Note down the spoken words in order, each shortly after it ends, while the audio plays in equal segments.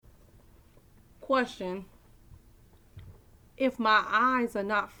Question: if my eyes are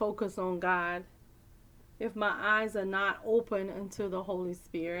not focused on God, if my eyes are not open unto the Holy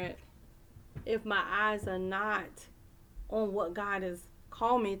Spirit, if my eyes are not on what God has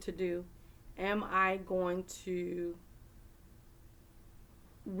called me to do, am I going to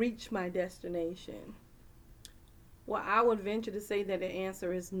reach my destination? Well, I would venture to say that the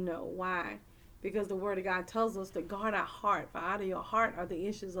answer is no. Why? Because the Word of God tells us to guard our heart, for out of your heart are the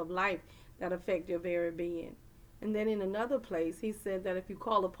issues of life that affect your very being. And then in another place, He said that if you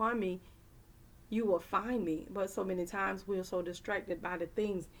call upon me, you will find me. But so many times we're so distracted by the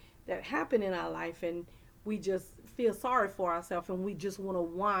things that happen in our life, and we just feel sorry for ourselves, and we just want to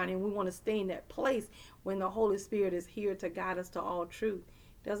whine, and we want to stay in that place when the Holy Spirit is here to guide us to all truth.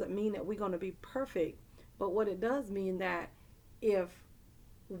 Doesn't mean that we're going to be perfect, but what it does mean that if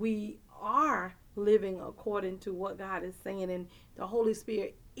we are living according to what God is saying, and the Holy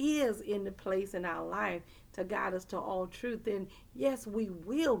Spirit is in the place in our life to guide us to all truth, then yes, we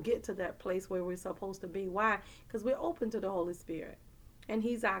will get to that place where we're supposed to be. Why? Because we're open to the Holy Spirit, and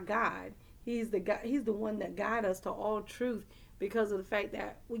He's our guide. He's the God, He's the one that guides us to all truth, because of the fact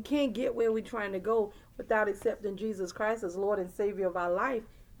that we can't get where we're trying to go without accepting Jesus Christ as Lord and Savior of our life,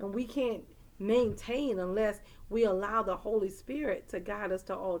 and we can't maintain unless we allow the Holy Spirit to guide us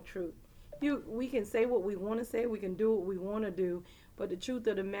to all truth. We can say what we want to say, we can do what we want to do, but the truth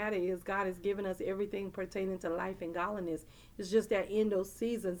of the matter is God has given us everything pertaining to life and godliness. It's just that in those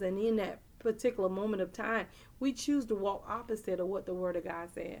seasons and in that particular moment of time, we choose to walk opposite of what the Word of God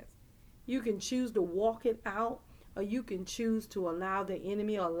says. You can choose to walk it out, or you can choose to allow the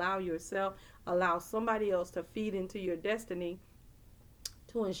enemy, or allow yourself, allow somebody else to feed into your destiny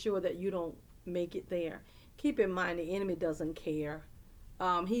to ensure that you don't make it there. Keep in mind, the enemy doesn't care.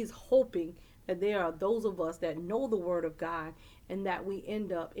 He's hoping that there are those of us that know the Word of God, and that we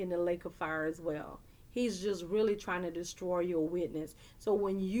end up in the lake of fire as well. He's just really trying to destroy your witness. So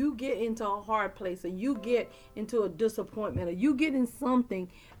when you get into a hard place, or you get into a disappointment, or you get in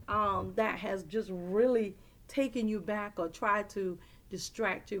something that has just really taken you back, or tried to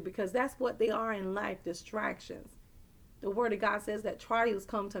distract you, because that's what they are in life, distractions. The Word of God says that trials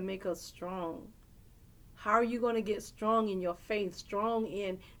come to make us strong. How are you going to get strong in your faith, strong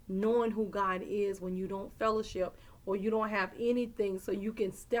in knowing who God is, when you don't fellowship, or you don't have anything so you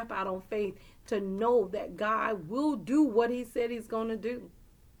can step out on faith to know that God will do what He said He's going to do?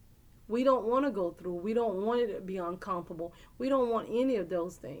 We don't want to go through. We don't want it to be uncomfortable. We don't want any of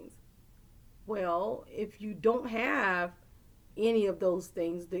those things. Well, if you don't have any of those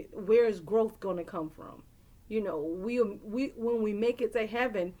things, where is growth going to come from? You know, we when we make it to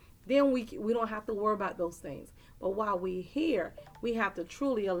heaven, then we don't have to worry about those things. But while we're here, we have to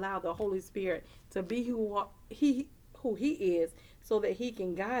truly allow the Holy Spirit to be who He is, so that He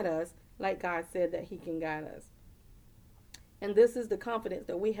can guide us, like God said that He can guide us. And this is the confidence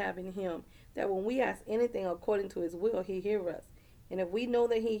that we have in Him, that when we ask anything according to His will, He hears us. And if we know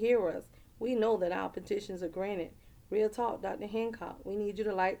that He hears us, we know that our petitions are granted. Real talk, Dr. Hancock. We need you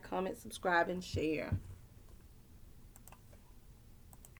to like, comment, subscribe, and share.